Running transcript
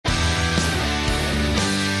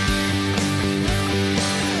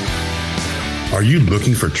Are you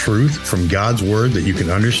looking for truth from God's Word that you can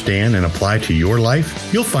understand and apply to your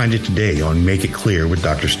life? You'll find it today on Make It Clear with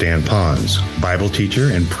Dr. Stan Ponz, Bible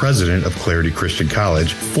teacher and president of Clarity Christian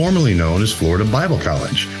College, formerly known as Florida Bible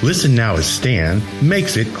College. Listen now as Stan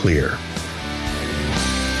makes it clear.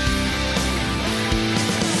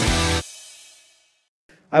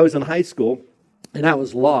 I was in high school, and I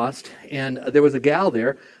was lost, and there was a gal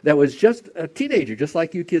there that was just a teenager, just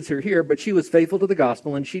like you kids are here, but she was faithful to the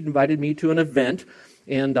gospel, and she'd invited me to an event,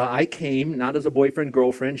 and I came, not as a boyfriend,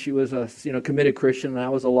 girlfriend. She was a committed Christian, and I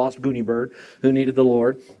was a lost Goonie bird who needed the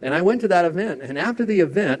Lord. And I went to that event, and after the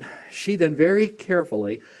event, she then very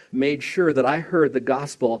carefully made sure that I heard the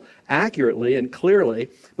gospel accurately and clearly,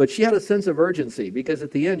 but she had a sense of urgency, because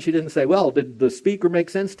at the end she didn't say, well, did the speaker make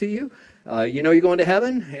sense to you? You know you're going to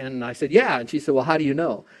heaven? And I said, yeah. And she said, well, how do you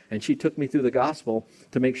know? And she took me through the gospel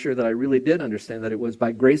to make sure that I really did understand that it was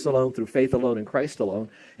by grace alone, through faith alone, in Christ alone.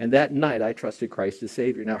 And that night I trusted Christ as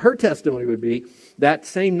Savior. Now her testimony would be that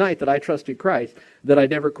same night that I trusted Christ, that I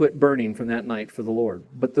never quit burning from that night for the Lord.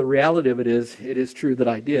 But the reality of it is true that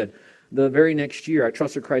I did. The very next year, I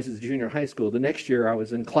trusted Christ as a junior high school. The next year, I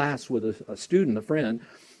was in class with a student, a friend,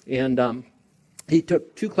 and he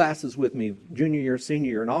took 2 classes with me, junior year, senior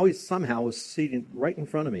year, and always somehow was seated right in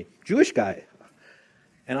front of me. Jewish guy.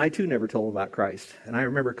 And I, too, never told him about Christ. And I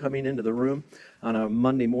remember coming into the room on a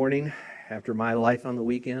Monday morning after my life on the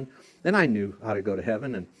weekend, and I knew how to go to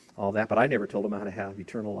heaven and all that, but I never told him how to have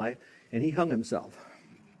eternal life. And he hung himself.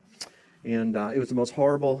 And it was the most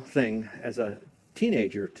horrible thing as a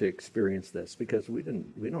teenager to experience this, because we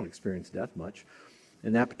don't experience death much.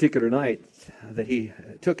 And that particular night that he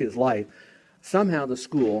took his life, somehow the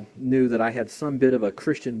school knew that I had some bit of a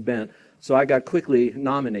Christian bent, so I got quickly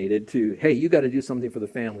nominated to, hey, you got to do something for the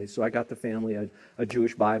family. So I got the family a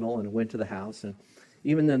Jewish Bible and went to the house. And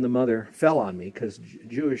even then the mother fell on me, because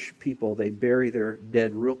Jewish people, they bury their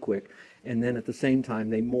dead real quick, and then at the same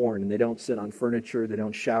time they mourn, and they don't sit on furniture, they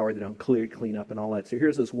don't shower, they don't clean up and all that. So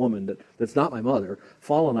here's this woman that's not my mother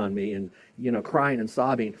falling on me and crying and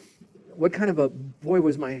sobbing. What kind of a boy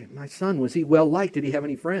was my son? Was he well liked? Did he have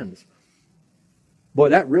any friends? Boy,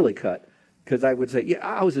 that really cut, because I would say, yeah,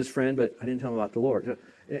 I was his friend, but I didn't tell him about the Lord.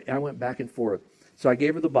 I went back and forth. So I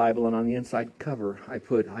gave her the Bible, and on the inside cover, I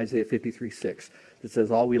put Isaiah 53:6. That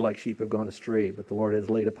says, all we like sheep have gone astray, but the Lord has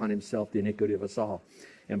laid upon himself the iniquity of us all.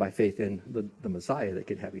 And by faith in the Messiah, they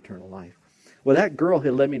could have eternal life. Well, that girl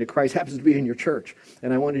who led me to Christ happens to be in your church,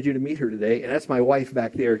 and I wanted you to meet her today, and that's my wife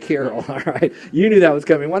back there, Carol. All right, you knew that was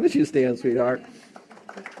coming. Why don't you stand, sweetheart?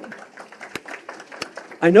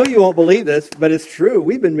 I know you won't believe this, but it's true.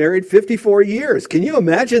 We've been married 54 years. Can you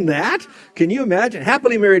imagine that? Can you imagine?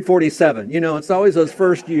 Happily married 47. It's always those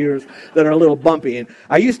first years that are a little bumpy. And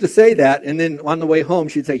I used to say that, and then on the way home,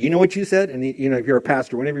 she'd say, you know what you said? And, if you're a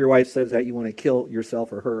pastor, whenever your wife says that, you want to kill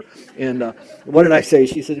yourself or her. And what did I say?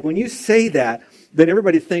 She said, when you say that, then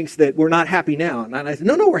everybody thinks that we're not happy now. And I said,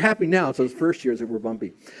 no, we're happy now. It's those first years that were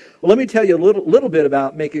bumpy. Well, let me tell you a little bit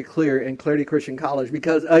about Make It Clear and Clarity Christian College,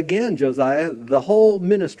 because, again, Josiah, the whole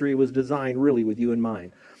ministry was designed really with you in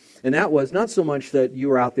mind. And that was not so much that you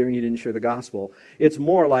were out there and you didn't share the gospel. It's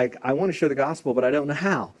more like, I want to share the gospel, but I don't know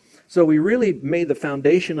how. So we really made the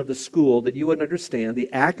foundation of the school that you would understand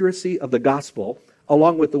the accuracy of the gospel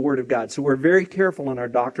along with the Word of God. So we're very careful in our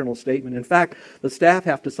doctrinal statement. In fact, the staff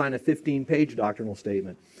have to sign a 15-page doctrinal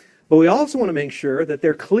statement. But we also want to make sure that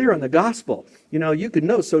they're clear on the gospel. You can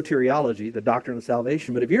know soteriology, the doctrine of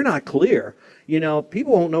salvation, but if you're not clear,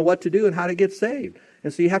 people won't know what to do and how to get saved.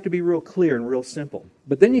 And so you have to be real clear and real simple.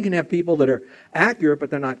 But then you can have people that are accurate, but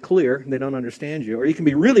they're not clear, and they don't understand you. Or you can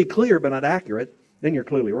be really clear, but not accurate. Then you're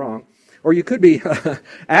clearly wrong. Or you could be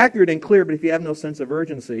accurate and clear, but if you have no sense of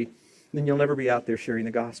urgency, then you'll never be out there sharing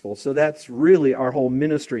the gospel. So that's really our whole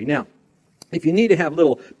ministry. Now, if you need to have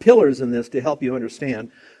little pillars in this to help you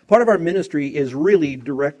understand, part of our ministry is really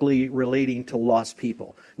directly relating to lost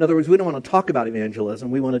people. In other words, we don't want to talk about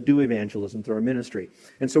evangelism. We want to do evangelism through our ministry.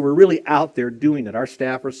 And so we're really out there doing it. Our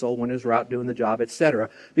staff are soul winners. We're out doing the job, etc.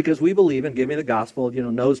 Because we believe in giving the gospel,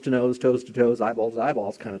 nose to nose, toes to toes, eyeballs to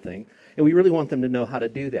eyeballs kind of thing. And we really want them to know how to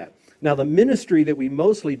do that. Now, the ministry that we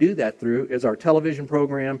mostly do that through is our television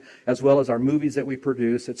program, as well as our movies that we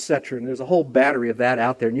produce, etc. And there's a whole battery of that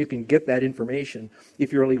out there, and you can get that information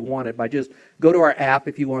if you really want it by just go to our app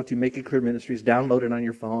if you want to, Make It Clear Ministries, download it on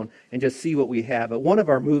your phone, and just see what we have. But one of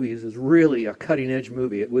our movies is really a cutting-edge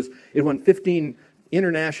movie. It won 15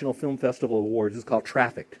 International Film Festival awards. It's called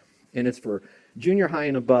Trafficked, and it's for junior high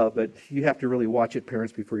and above, but you have to really watch it,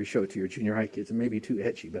 parents, before you show it to your junior high kids. It may be too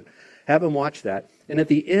edgy, but have them watch that. And at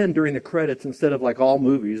the end, during the credits, instead of like all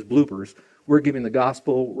movies, bloopers, we're giving the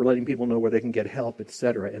gospel, we're letting people know where they can get help,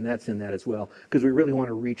 etc., and that's in that as well, because we really want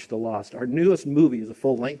to reach the lost. Our newest movie is a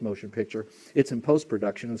full-length motion picture. It's in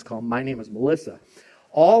post-production. It's called My Name is Melissa.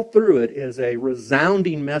 All through it is a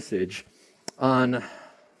resounding message on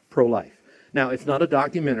pro-life. Now, it's not a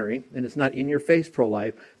documentary, and it's not in-your-face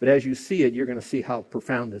pro-life, but as you see it, you're going to see how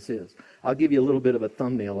profound this is. I'll give you a little bit of a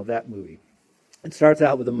thumbnail of that movie. It starts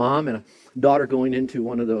out with a mom and a daughter going into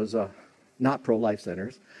one of those not pro-life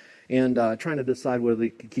centers, and trying to decide whether they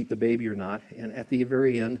could keep the baby or not. And at the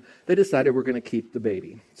very end, they decided we're going to keep the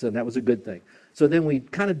baby. So that was a good thing. So then we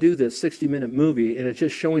kind of do this 60-minute movie, and it's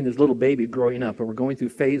just showing this little baby growing up. And we're going through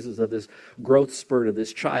phases of this growth spurt of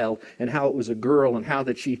this child, and how it was a girl, and how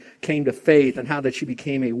that she came to faith, and how that she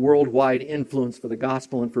became a worldwide influence for the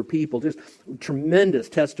gospel and for people. Just tremendous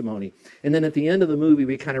testimony. And then at the end of the movie,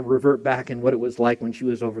 we kind of revert back in what it was like when she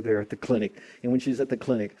was over there at the clinic. And when she's at the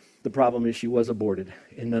clinic, the problem is she was aborted,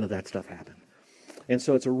 and none of that stuff happened. And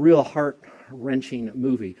so it's a real heart-wrenching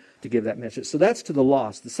movie to give that message. So that's to the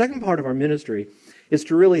lost. The second part of our ministry is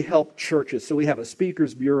to really help churches. So we have a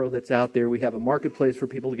speakers bureau that's out there. We have a marketplace for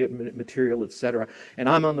people to get material, etc. And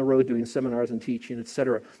I'm on the road doing seminars and teaching,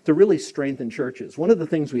 etc., to really strengthen churches. One of the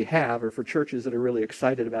things we have are for churches that are really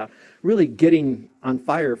excited about really getting on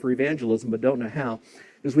fire for evangelism but don't know how,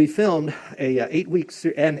 is we filmed a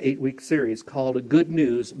 8-week series called Good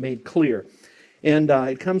News Made Clear. And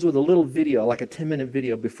it comes with a little video, like a 10-minute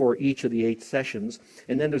video before each of the 8 sessions.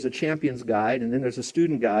 And then there's a champion's guide, and then there's a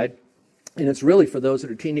student guide. And it's really for those that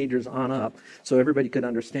are teenagers on up, so everybody could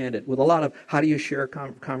understand it. With a lot of how do you share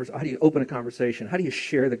how do you open a conversation? How do you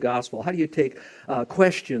share the gospel? How do you take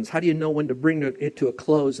questions? How do you know when to bring it to a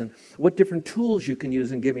close? And what different tools you can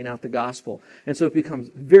use in giving out the gospel? And so it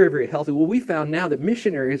becomes very, very healthy. Well, we found now that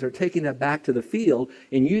missionaries are taking that back to the field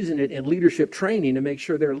and using it in leadership training to make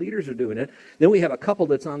sure their leaders are doing it. Then we have a couple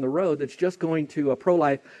that's on the road that's just going to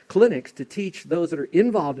pro-life clinics to teach those that are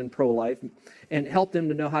involved in pro-life and help them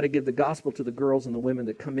to know how to give the gospel to the girls and the women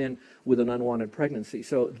that come in with an unwanted pregnancy.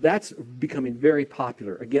 So that's becoming very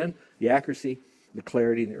popular. Again, the accuracy, the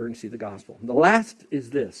clarity, and the urgency of the gospel. And the last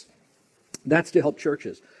is this. That's to help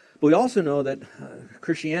churches. But we also know that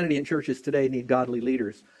Christianity and churches today need godly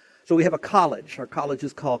leaders. So we have a college. Our college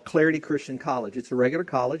is called Clarity Christian College. It's a regular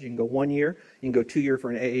college. You can go 1 year. You can go 2 year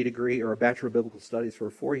for an AA degree or a Bachelor of Biblical Studies for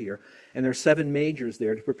a 4 year. And there's 7 majors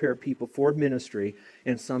there to prepare people for ministry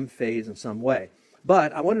in some phase and some way.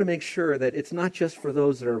 But I wanted to make sure that it's not just for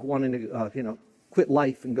those that are wanting to, quit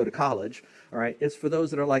life and go to college. All right, it's for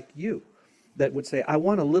those that are like you, that would say, I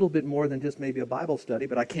want a little bit more than just maybe a Bible study,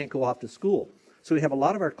 but I can't go off to school. So we have a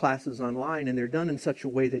lot of our classes online, and they're done in such a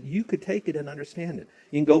way that you could take it and understand it.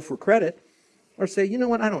 You can go for credit, or say, you know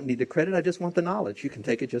what, I don't need the credit, I just want the knowledge. You can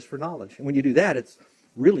take it just for knowledge. And when you do that, it's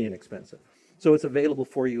really inexpensive. So it's available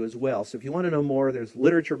for you as well. So if you want to know more, there's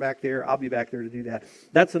literature back there. I'll be back there to do that.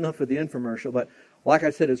 That's enough for the infomercial. But like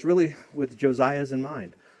I said, it's really with Josiah's in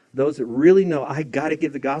mind. Those that really know, I got to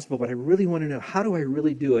give the gospel, but I really want to know, how do I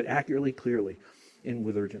really do it accurately, clearly, and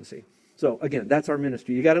with urgency? So again, that's our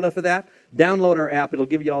ministry. You got enough of that? Download our app. It'll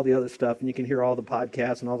give you all the other stuff, and you can hear all the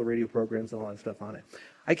podcasts and all the radio programs and all that stuff on it.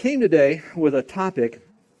 I came today with a topic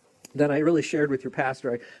that I really shared with your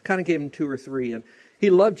pastor. I kind of gave him 2 or 3, and he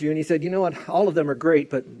loved you, and he said, you know what, all of them are great,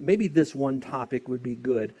 but maybe this one topic would be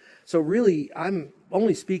good. So really, I'm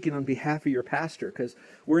only speaking on behalf of your pastor, because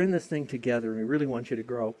we're in this thing together, and we really want you to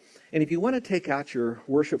grow. And if you want to take out your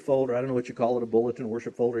worship folder, I don't know what you call it, a bulletin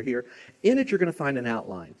worship folder here, in it you're going to find an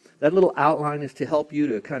outline. That little outline is to help you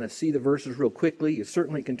to kind of see the verses real quickly. You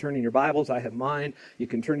certainly can turn in your Bibles. I have mine. You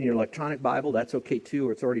can turn in your electronic Bible. That's okay too,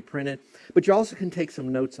 or it's already printed. But you also can take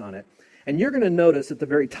some notes on it. And you're going to notice at the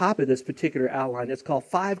very top of this particular outline, it's called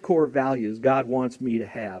 5 core values God wants me to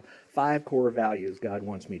have. 5 core values God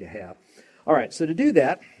wants me to have. All right, so to do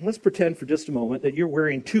that, let's pretend for just a moment that you're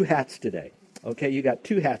wearing 2 hats today. Okay, you got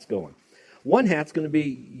 2 hats going. One hat's going to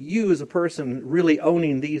be you as a person really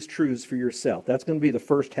owning these truths for yourself. That's going to be the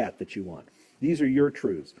first hat that you want. These are your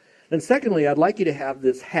truths. Then secondly, I'd like you to have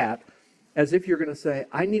this hat as if you're going to say,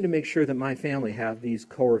 I need to make sure that my family have these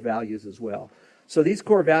core values as well. So these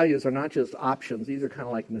core values are not just options. These are kind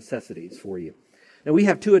of like necessities for you. Now, we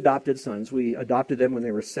have 2 adopted sons. We adopted them when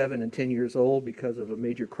they were 7 and 10 years old because of a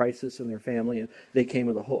major crisis in their family, and they came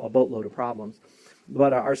with a boatload of problems.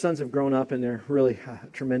 But our sons have grown up, and they're really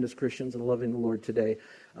tremendous Christians and loving the Lord today.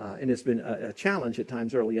 And it's been a challenge at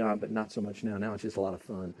times early on, but not so much now. Now it's just a lot of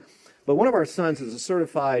fun. But one of our sons is a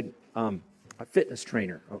certified a fitness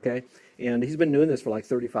trainer, okay? And he's been doing this for like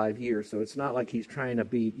 35 years, so it's not like he's trying to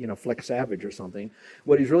be, Flex Savage or something.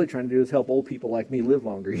 What he's really trying to do is help old people like me live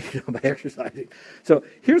longer, by exercising. So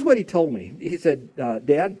here's what he told me. He said,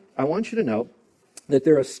 Dad, I want you to know that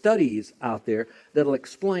there are studies out there that'll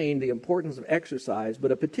explain the importance of exercise,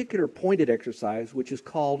 but a particular pointed exercise, which is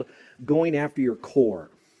called going after your core.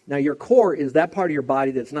 Now, your core is that part of your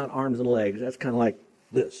body that's not arms and legs. That's kind of like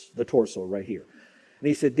this, the torso right here. And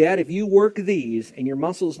he said, Dad, if you work these and your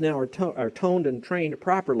muscles now are toned and trained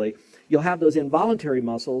properly, you'll have those involuntary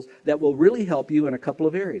muscles that will really help you in a couple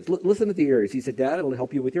of areas. Listen to the areas. He said, Dad, it'll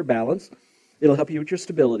help you with your balance. It'll help you with your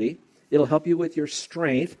stability. It'll help you with your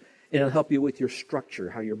strength. And it'll help you with your structure,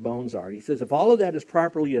 how your bones are. And he says, if all of that is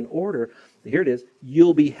properly in order, here it is,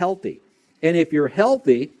 you'll be healthy. And if you're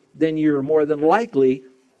healthy, then you're more than likely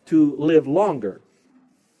to live longer.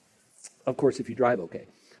 Of course, if you drive okay.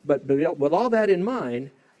 But with all that in mind,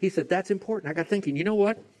 he said, that's important. I got thinking, you know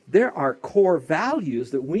what? There are core values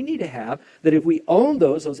that we need to have, that if we own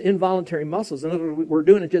those involuntary muscles, in other words, we're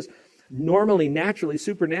doing it just normally, naturally,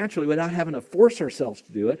 supernaturally, without having to force ourselves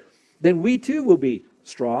to do it, then we too will be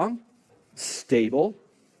strong, stable,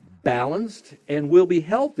 balanced, and will be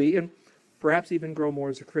healthy, and perhaps even grow more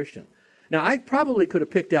as a Christian. Now, I probably could have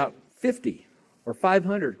picked out 50 or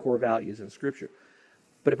 500 core values in Scripture.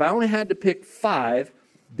 But if I only had to pick 5,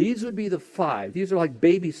 these would be the 5. These are like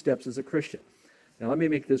baby steps as a Christian. Now, let me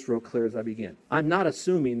make this real clear as I begin. I'm not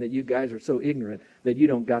assuming that you guys are so ignorant that you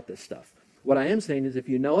don't got this stuff. What I am saying is if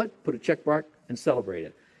you know it, put a check mark and celebrate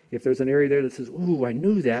it. If there's an area there that says, ooh, I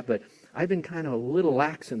knew that, but I've been kind of a little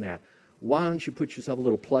lax in that, why don't you put yourself a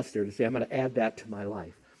little plus there to say, I'm going to add that to my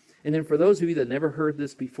life. And then for those of you that never heard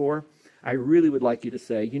this before, I really would like you to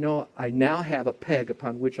say, I now have a peg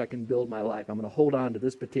upon which I can build my life. I'm going to hold on to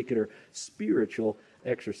this particular spiritual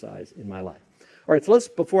exercise in my life. All right, so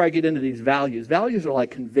before I get into these values are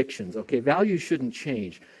like convictions, okay? Values shouldn't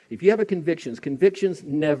change. If you have convictions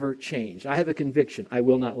never change. I have a conviction, I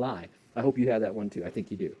will not lie. I hope you have that one too. I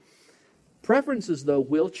think you do. Preferences, though,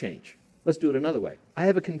 will change. Let's do it another way. I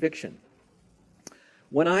have a conviction.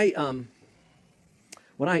 When I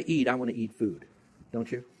eat, I want to eat food,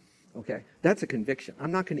 don't you? Okay, that's a conviction.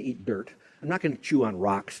 I'm not going to eat dirt. I'm not going to chew on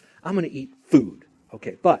rocks. I'm going to eat food.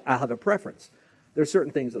 Okay, but I have a preference. There are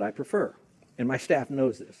certain things that I prefer, and my staff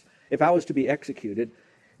knows this. If I was to be executed,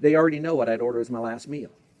 they already know what I'd order as my last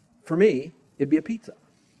meal. For me, it'd be a pizza,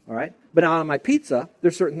 all right? But on my pizza,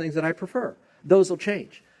 there's certain things that I prefer. Those will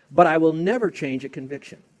change, but I will never change a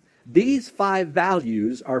conviction. These 5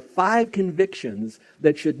 values are 5 convictions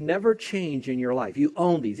that should never change in your life. You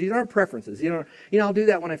own these. These aren't preferences. I'll do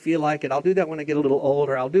that when I feel like it. I'll do that when I get a little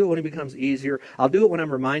older. I'll do it when it becomes easier. I'll do it when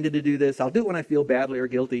I'm reminded to do this. I'll do it when I feel badly or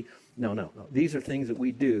guilty. No. These are things that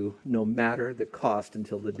we do no matter the cost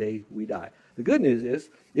until the day we die. The good news is,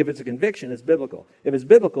 if it's a conviction, it's biblical. If it's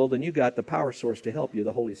biblical, then you got the power source to help you,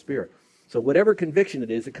 the Holy Spirit. So whatever conviction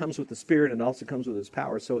it is, it comes with the Spirit and also comes with His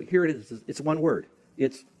power. So here it is. It's one word.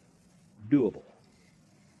 It's doable.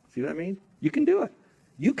 See what I mean? You can do it.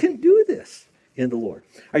 You can do this in the Lord.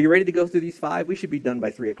 Are you ready to go through these 5? We should be done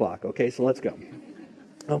by 3 o'clock. Okay, so let's go.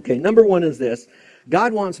 Okay, number 1 is this.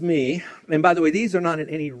 God wants me, and by the way, these are not in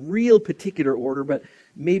any real particular order, but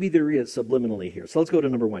maybe there is subliminally here. So let's go to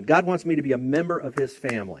number 1. God wants me to be a member of His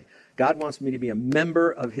family. God wants me to be a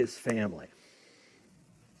member of His family.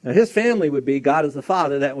 Now, His family would be God as the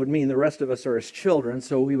Father. That would mean the rest of us are His children,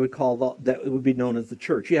 so we would call that, it would be known as the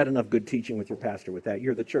church. You had enough good teaching with your pastor with that.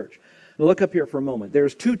 You're the church. Now, look up here for a moment.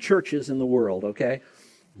 There's 2 churches in the world, okay?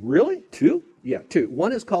 Really? 2? Yeah, 2.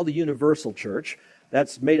 One is called the Universal Church.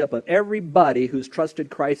 That's made up of everybody who's trusted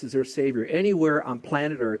Christ as their Savior. Anywhere on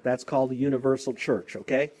planet Earth, that's called the Universal Church,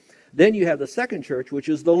 okay? Then you have the second church, which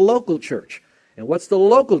is the local church. And what's the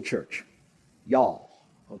local church? Y'all,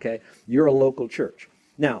 okay? You're a local church.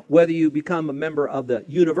 Now, whether you become a member of the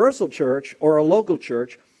Universal Church or a local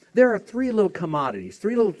church, there are 3 little commodities,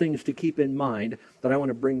 3 little things to keep in mind that I want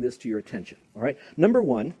to bring this to your attention, all right? Number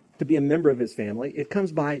 1, to be a member of His family, it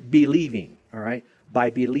comes by believing, all right? By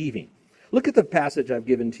believing. Look at the passage I've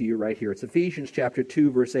given to you right here. It's Ephesians chapter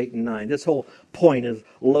 2, verse 8 and 9. This whole point is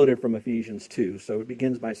loaded from Ephesians 2. So it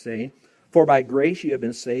begins by saying, "For by grace you have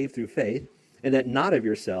been saved through faith, and that not of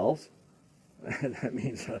yourselves," that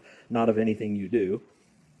means not of anything you do.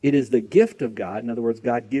 "It is the gift of God." In other words,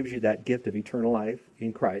 God gives you that gift of eternal life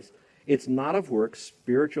in Christ. "It's not of works,"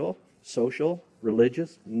 spiritual, social,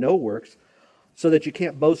 religious, no works, "so that you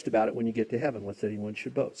can't boast about it when you get to heaven, lest anyone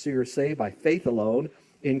should boast." So you're saved by faith alone,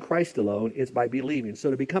 in Christ alone. It's by believing.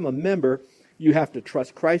 So to become a member, you have to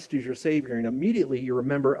trust Christ as your Savior, and immediately you're a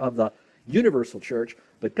member of the universal church,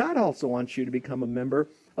 but God also wants you to become a member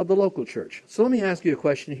of the local church. So let me ask you a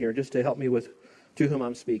question here just to help me with to whom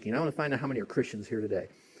I'm speaking. I want to find out how many are Christians here today.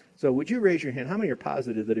 So would you raise your hand? How many are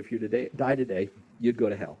positive that if you die today, you'd go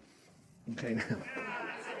to hell? Okay, now.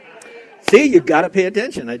 See, you've got to pay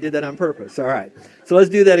attention. I did that on purpose. All right. So let's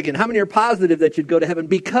do that again. How many are positive that you'd go to heaven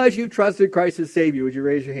because you trusted Christ as Savior? Would you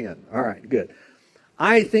raise your hand? All right, good.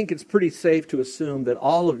 I think it's pretty safe to assume that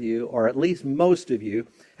all of you, or at least most of you,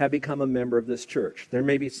 have become a member of this church. There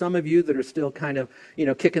may be some of you that are still kind of,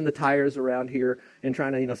 kicking the tires around here and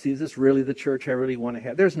trying to, see, is this really the church I really want to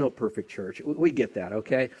have? There's no perfect church. We get that,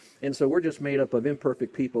 okay? And so we're just made up of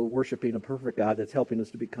imperfect people worshiping a perfect God that's helping us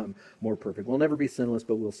to become more perfect. We'll never be sinless,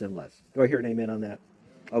 but we'll sin less. Do I hear an amen on that?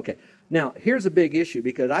 Okay. Now, here's a big issue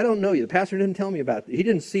because I don't know you. The pastor didn't tell me about it. He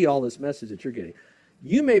didn't see all this message that you're getting.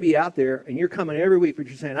 You may be out there and you're coming every week, but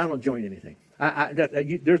you're saying, I don't join anything.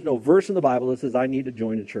 There's no verse in the Bible that says I need to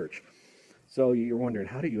join a church. So you're wondering,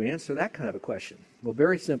 how do you answer that kind of a question? Well,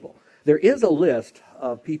 very simple. There is a list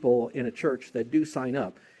of people in a church that do sign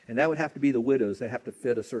up, and that would have to be the widows that have to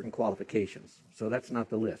fit a certain qualifications. So that's not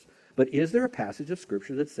the list. But is there a passage of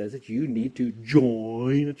Scripture that says that you need to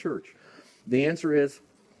join a church? The answer is,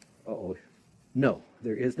 no.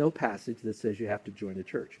 There is no passage that says you have to join a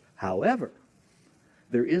church. However,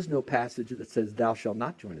 there is no passage that says thou shalt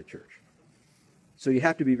not join a church. So you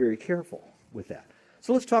have to be very careful with that.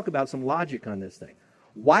 So let's talk about some logic on this thing.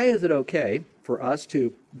 Why is it okay for us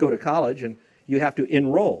to go to college and you have to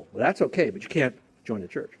enroll? Well, that's okay, but you can't join a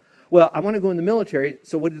church. Well, I want to go in the military,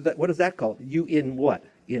 so what is that called? You in what?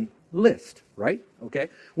 Enlist, right? Okay.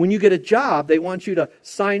 When you get a job, they want you to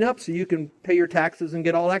sign up so you can pay your taxes and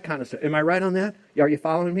get all that kind of stuff. Am I right on that? Are you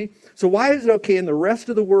following me? So why is it okay in the rest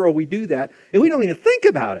of the world we do that and we don't even think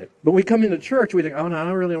about it? But we come into church, we think, oh no, I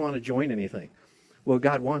don't really want to join anything. Well,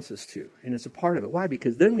 God wants us to, and it's a part of it. Why?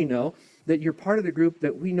 Because then we know that you're part of the group,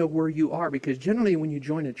 that we know where you are, because generally when you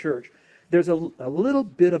join a church, there's a little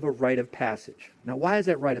bit of a rite of passage. Now, why is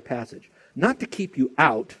that rite of passage? Not to keep you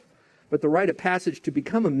out, but the rite of passage to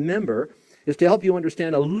become a member is to help you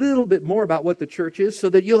understand a little bit more about what the church is so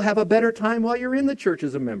that you'll have a better time while you're in the church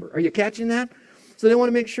as a member. Are you catching that? So they want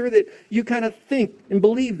to make sure that you kind of think and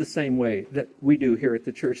believe the same way that we do here at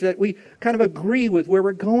the church, that we kind of agree with where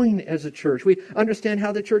we're going as a church. We understand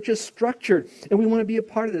how the church is structured, and we want to be a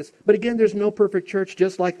part of this. But again, there's no perfect church,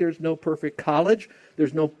 just like there's no perfect college.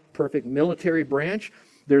 There's no perfect military branch.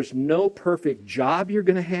 There's no perfect job you're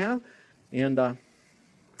going to have. And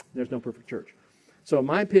there's no perfect church. So in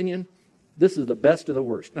my opinion, this is the best of the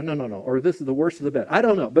worst. No. Or this is the worst of the best. I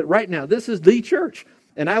don't know. But right now, this is the church.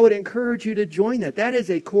 And I would encourage you to join that. That is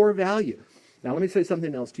a core value. Now, let me say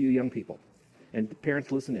something else to you young people. And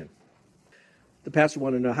parents, listen in. The pastor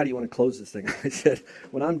wanted to know, how do you want to close this thing? I said,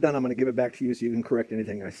 when I'm done, I'm going to give it back to you so you can correct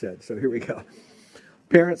anything I said. So here we go.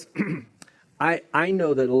 Parents, I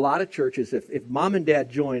know that a lot of churches, if mom and dad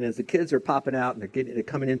join, as the kids are popping out and they're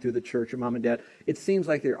coming in through the church, or mom and dad, it seems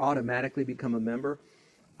like they automatically become a member.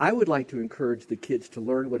 I would like to encourage the kids to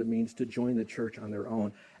learn what it means to join the church on their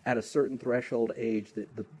own at a certain threshold age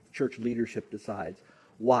that the church leadership decides.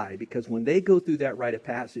 Why? Because when they go through that rite of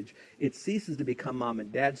passage, it ceases to become mom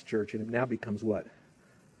and dad's church, and it now becomes what?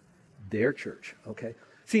 Their church, okay?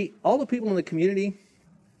 See, all the people in the community,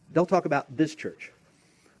 they'll talk about this church.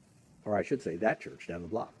 Or I should say that church down the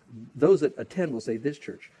block. Those that attend will say this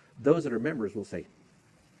church. Those that are members will say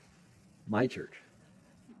my church.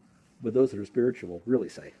 But those that are spiritual will really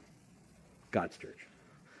say God's church.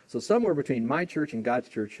 So somewhere between my church and God's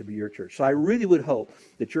church should be your church. So I really would hope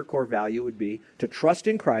that your core value would be to trust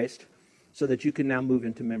in Christ so that you can now move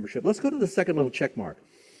into membership. Let's go to the second little check mark.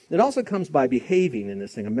 It also comes by behaving in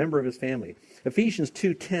this thing, a member of his family. Ephesians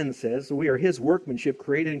 2:10 says, we are his workmanship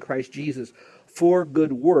created in Christ Jesus for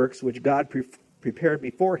good works, which God prepared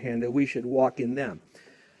beforehand that we should walk in them.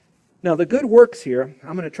 Now, the good works here,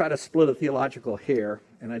 I'm going to try to split a theological hair,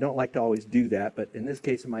 and I don't like to always do that, but in this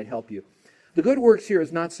case it might help you. The good works here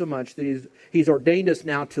is not so much that he's ordained us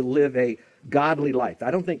now to live a godly life.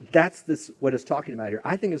 I don't think that's what it's talking about here.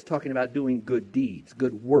 I think it's talking about doing good deeds,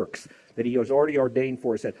 good works that he has already ordained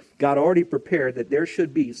for us. That God already prepared that there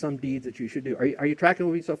should be some deeds that you should do. Are you tracking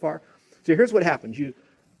with me so far? So here's what happens. You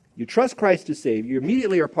trust Christ to save. You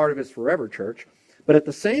immediately are part of his forever church. But at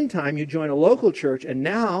the same time, you join a local church. And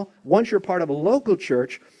now, once you're part of a local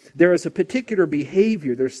church, there is a particular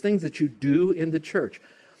behavior. There's things that you do in the church.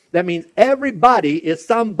 That means everybody is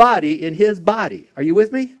somebody in his body. Are you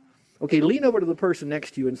with me? Okay, lean over to the person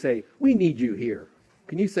next to you and say, we need you here.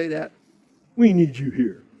 Can you say that? We need you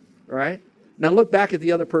here. All right? Now look back at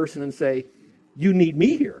the other person and say, you need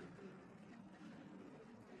me here.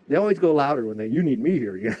 They always go louder when you need me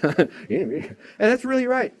here. You need me here. And that's really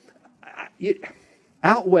right.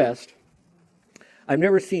 Out west, I've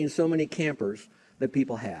never seen so many campers that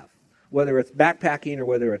people have. Whether it's backpacking or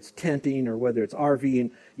whether it's tenting or whether it's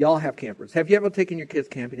RVing, y'all have campers. Have you ever taken your kids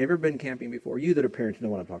camping? Have you ever been camping before? You that are parents know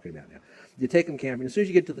what I'm talking about now. You take them camping. As soon as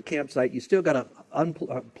you get to the campsite, you still got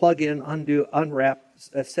to plug in, undo, unwrap,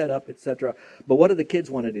 set up, etc. But what do the kids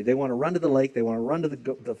want to do? They want to run to the lake. They want to run to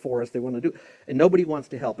the forest. They want to do, and nobody wants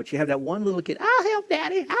to help. But you have that one little kid, I'll help,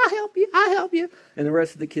 Daddy. I'll help you. I'll help you. And the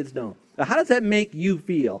rest of the kids don't. Now, how does that make you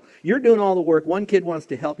feel? You're doing all the work. One kid wants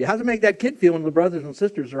to help you. How does it make that kid feel when the brothers and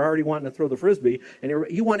sisters are already wanting to throw the frisbee and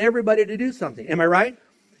you want everybody to do something? Am I right?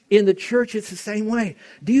 In the church, it's the same way.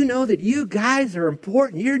 Do you know that you guys are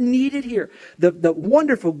important? You're needed here. The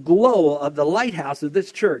wonderful glow of the lighthouse of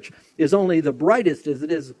this church is only the brightest as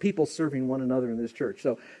it is people serving one another in this church.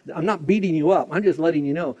 So I'm not beating you up. I'm just letting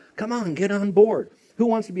you know. Come on, get on board. Who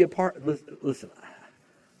wants to be a part? Listen,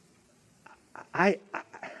 I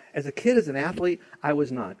as a kid, as an athlete, I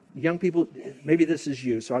was not. Young people, maybe this is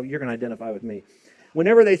you, so you're going to identify with me.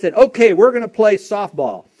 Whenever they said, okay, we're going to play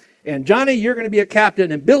softball, and Johnny, you're going to be a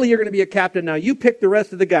captain, and Billy, you're going to be a captain. Now you pick the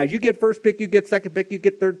rest of the guys. You get first pick, you get second pick, you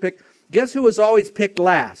get third pick. Guess who was always picked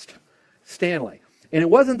last? Stanley. And it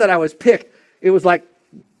wasn't that I was picked. It was like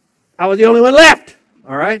I was the only one left.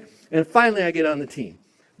 All right? And finally I get on the team.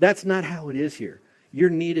 That's not how it is here. You're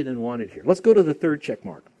needed and wanted here. Let's go to the third check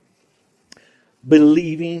mark.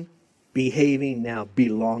 Believing, behaving, now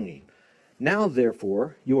belonging. Now,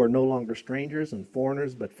 therefore, you are no longer strangers and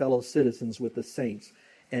foreigners, but fellow citizens with the saints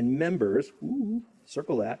and members,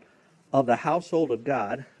 circle that, of the household of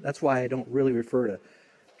God. That's why I don't really refer to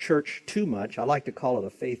church too much. I like to call it a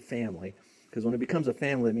faith family, because when it becomes a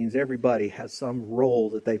family, it means everybody has some role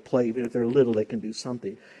that they play. Even if they're little, they can do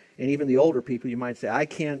something. And even the older people, you might say, I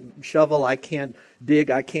can't shovel, I can't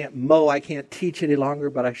dig, I can't mow, I can't teach any longer,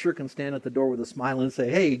 but I sure can stand at the door with a smile and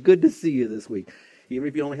say, hey, good to see you this week, even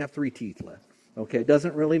if you only have 3 teeth left. Okay, it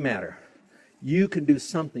doesn't really matter. You can do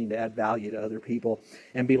something to add value to other people,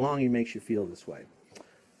 and belonging makes you feel this way.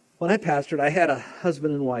 When I pastored, I had a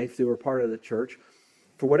husband and wife who were part of the church.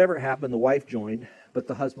 For whatever happened, the wife joined, but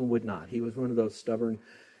the husband would not. He was one of those stubborn,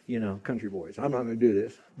 country boys. I'm not going to do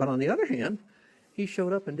this. But on the other hand, he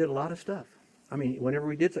showed up and did a lot of stuff. I mean, whenever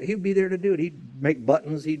we did so, he'd be there to do it. He'd make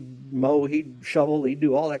buttons, he'd mow, he'd shovel, he'd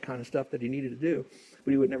do all that kind of stuff that he needed to do,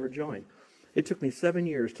 but he would never join. It took me 7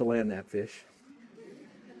 years to land that fish.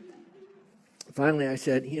 Finally, I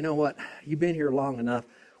said, you know what? You've been here long enough.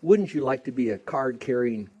 Wouldn't you like to be a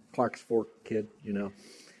card-carrying Clark's Fork kid,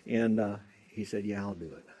 And he said, yeah, I'll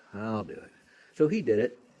do it. I'll do it. So he did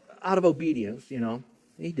it out of obedience,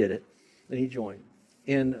 He did it, and he joined.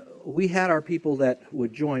 And we had our people that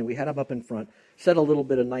would join. We had them up in front, said a little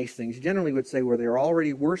bit of nice things. Generally would say where they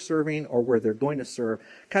already were serving or where they're going to serve,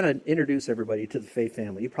 kind of introduce everybody to the faith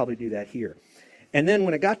family. You probably do that here. And then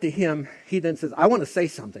when it got to him, he then says, I want to say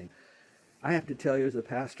something. I have to tell you as a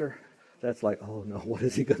pastor, that's like, oh no, what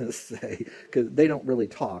is he going to say? Because they don't really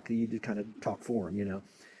talk. You just kind of talk for them,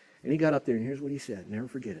 And he got up there, and here's what he said. Never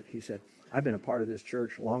forget it. He said, I've been a part of this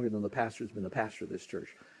church longer than the pastor's been the pastor of this church.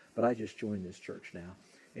 But I just joined this church now.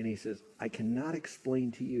 And he says, I cannot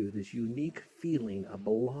explain to you this unique feeling of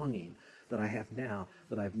belonging that I have now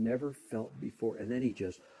that I've never felt before. And then he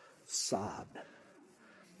just sobbed.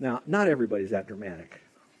 Now, not everybody's that dramatic.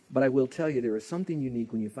 But I will tell you, there is something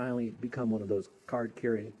unique when you finally become one of those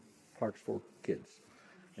card-carrying Clark's Fork kids.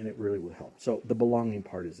 And it really will help. So the belonging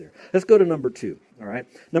part is there. Let's go to number 2. All right.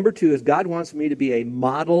 Number 2 is God wants me to be a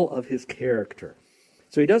model of his character.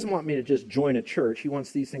 So he doesn't want me to just join a church. He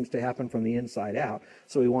wants these things to happen from the inside out.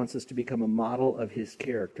 So he wants us to become a model of his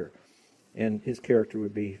character. And his character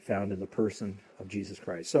would be found in the person of Jesus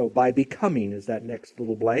Christ. So by becoming is that next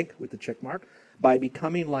little blank with the check mark. By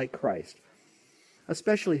becoming like Christ.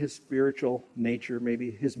 Especially his spiritual nature,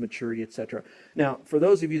 maybe his maturity, etc. Now, for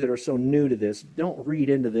those of you that are so new to this, don't read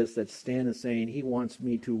into this that Stan is saying he wants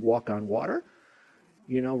me to walk on water.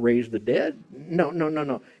 Raise the dead.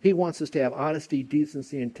 No. He wants us to have honesty,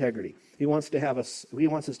 decency, integrity. He wants us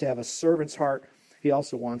to have a servant's heart. He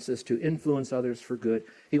also wants us to influence others for good.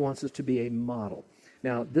 He wants us to be a model.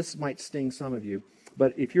 Now, this might sting some of you,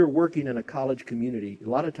 but if you're working in a college community, a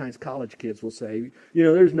lot of times college kids will say,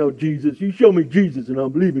 there's no Jesus. You show me Jesus and I'll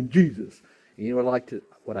believe in Jesus. And you know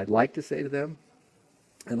what I'd like to say to them?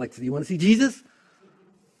 I'd like to say, you want to see Jesus?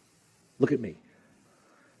 Look at me.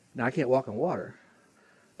 Now, I can't walk on water.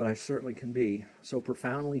 But I certainly can be so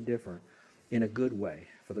profoundly different in a good way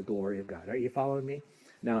for the glory of God. Are you following me?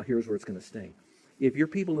 Now, here's where it's going to sting. If you're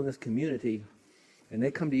people in this community, and they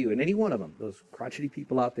come to you, and any one of them, those crotchety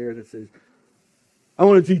people out there that says, I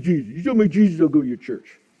want to see Jesus. You show me Jesus, I'll go to your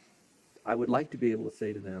church. I would like to be able to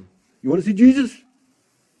say to them, you want to see Jesus?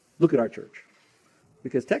 Look at our church.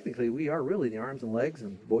 Because technically we are really the arms and legs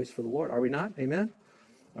and voice for the Lord. Are we not? Amen?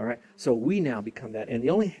 All right. So we now become that. And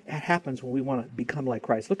that happens when we want to become like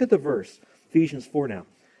Christ. Look at the verse, Ephesians 4 now.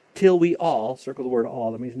 Till we all, circle the word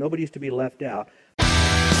all, that means nobody is to be left out.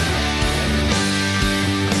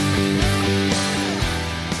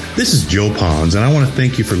 This is Joe Ponz, and I want to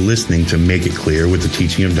thank you for listening to Make It Clear with the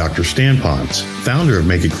teaching of Dr. Stan Ponz, founder of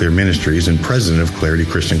Make It Clear Ministries and president of Clarity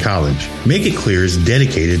Christian College. Make It Clear is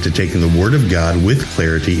dedicated to taking the Word of God with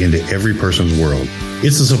clarity into every person's world.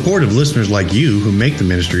 It's the support of listeners like you who make the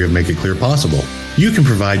ministry of Make It Clear possible. You can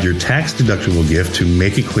provide your tax-deductible gift to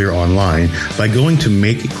Make It Clear online by going to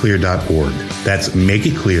makeitclear.org. That's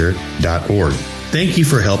makeitclear.org. Thank you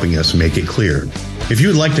for helping us make it clear. If you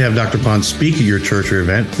would like to have Dr. Ponz speak at your church or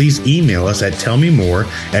event, please email us at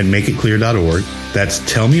tellmemore@makeitclear.org. That's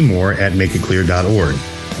tellmemore@makeitclear.org.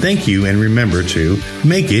 Thank you, and remember to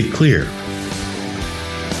make it clear.